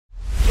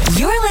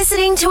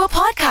listening to a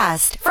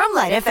podcast from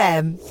Lite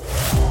FM.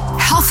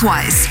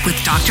 Healthwise with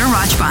Dr.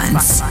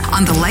 Rajbans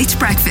on the Lite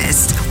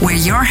Breakfast, where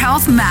your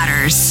health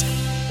matters.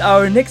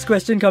 Our next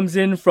question comes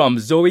in from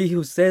Zoe,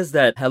 who says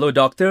that, "Hello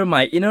doctor,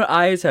 my inner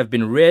eyes have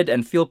been red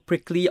and feel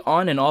prickly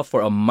on and off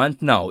for a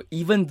month now,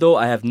 even though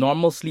I have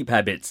normal sleep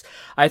habits.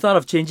 I thought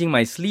of changing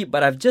my sleep,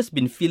 but I've just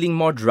been feeling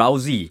more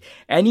drowsy.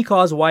 Any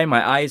cause why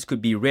my eyes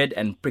could be red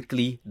and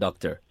prickly,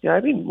 doctor?" Yeah,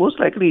 I mean, most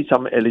likely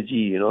some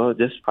allergy,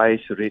 just eyes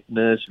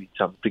redness with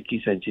some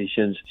pricky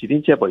sensations. She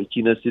didn't say about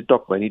itchiness, she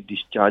talked about any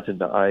discharge in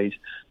the eyes.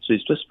 So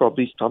it's just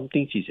probably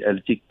something she's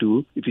allergic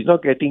to. If it's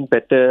not getting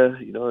better,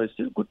 it's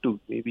still good to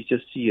maybe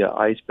just see an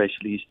eye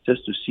specialist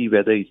just to see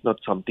whether it's not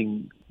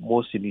something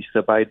more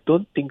sinister. But I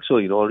don't think so,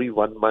 already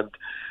 1 month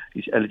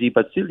is allergy,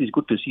 but still it's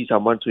good to see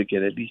someone so they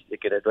can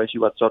advise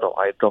you what sort of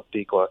eye drop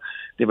take, or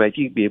they might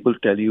be able to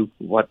tell you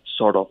what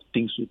sort of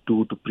things to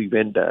do to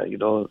prevent,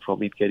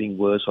 from it getting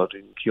worse or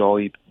to cure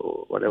it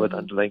or whatever the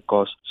underlying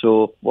cause.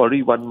 So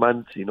already 1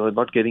 month,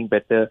 not getting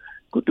better,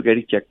 good to get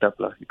it checked up,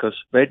 because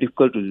very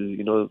difficult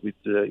to, with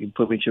the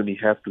information we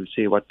have to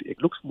say what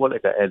it looks more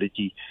like an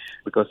allergy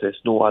because there's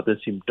no other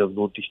symptom,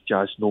 no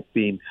discharge, no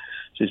pain.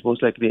 So it's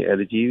most likely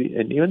allergy.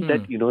 And even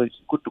that, it's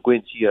good to go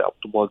and see an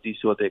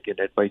ophthalmologist so they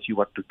can advise you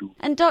what to do.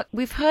 And Doc,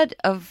 we've heard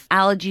of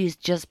allergies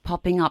just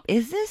popping up.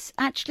 Is this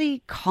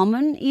actually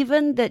common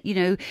even that,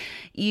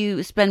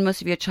 you spend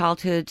most of your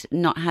childhood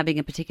not having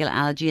a particular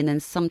allergy and then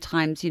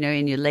sometimes,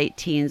 in your late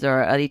teens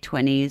or early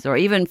 20s or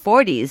even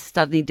 40s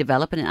suddenly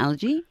develop an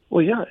allergy? Oh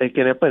yeah, it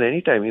can happen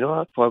anytime.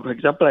 For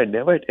example, I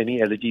never had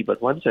any allergy,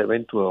 but once I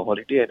went to a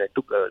holiday and I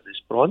took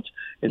this prawns,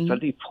 and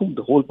suddenly, boom,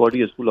 the whole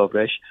body is full of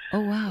rash.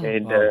 Oh wow!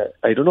 And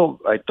I don't know.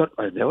 I thought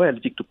I was never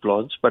allergic to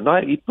prawns, but now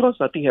I eat prawns,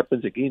 nothing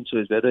happens again. So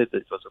it's whether it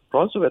was a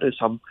prawns or whether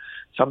it's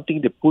something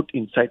they put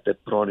inside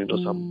that prawn,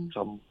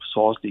 some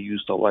sauce they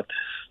used or what.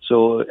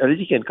 So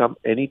allergy can come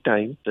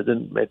anytime.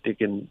 Doesn't matter.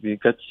 We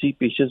got see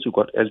patients who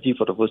got allergy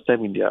for the first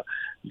time in their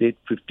late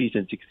 50s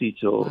and 60s.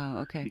 So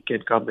it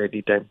can come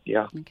anytime.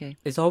 Yeah. Okay.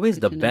 It's always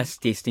the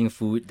best tasting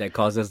food that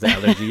causes the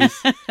allergies.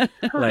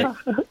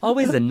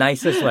 Always the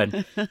nicest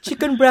one.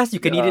 Chicken breast, you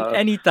can eat it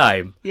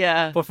anytime.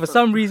 Yeah. But for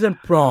some reason,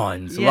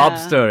 prawns,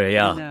 lobster,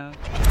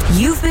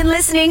 You've been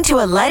listening to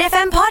a Lite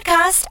FM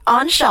podcast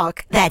on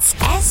Shock. That's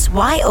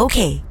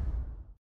SYOK.